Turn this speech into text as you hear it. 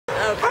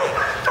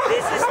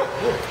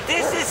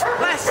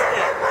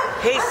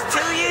He's 2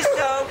 years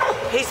old.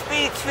 He's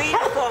being treated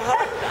for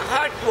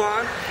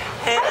heartworm,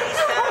 and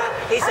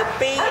he's a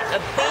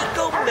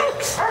Beagle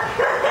mix.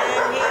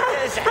 And he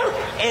does.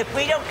 If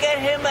we don't get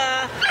him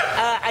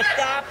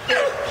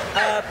adopted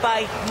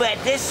by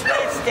this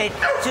Wednesday,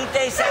 2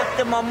 days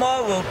after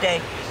Memorial Day,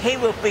 he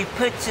will be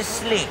put to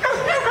sleep.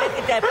 Look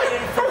at that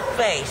beautiful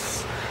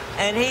face.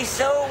 And he's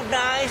so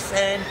nice,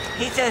 and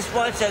he just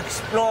wants to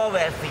explore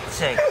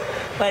everything.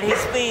 But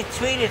he's being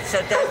treated,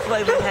 so that's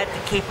why we had to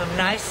keep him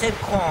nice and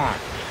calm.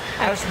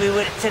 Else we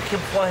would have took him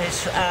for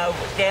his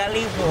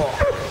daily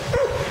walk.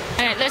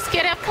 All right, let's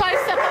get a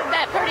close-up of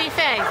that pretty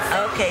face.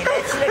 Okay,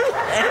 let's look.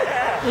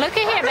 Look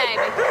at here,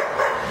 baby.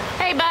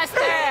 Hey, Buster.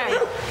 There we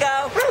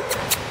go.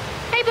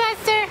 Hey,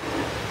 Buster.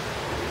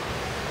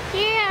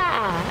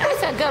 Yeah,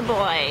 that's a good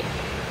boy.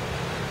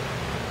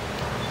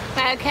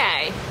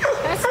 Okay,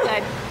 that's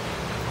good.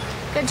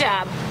 Good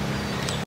job.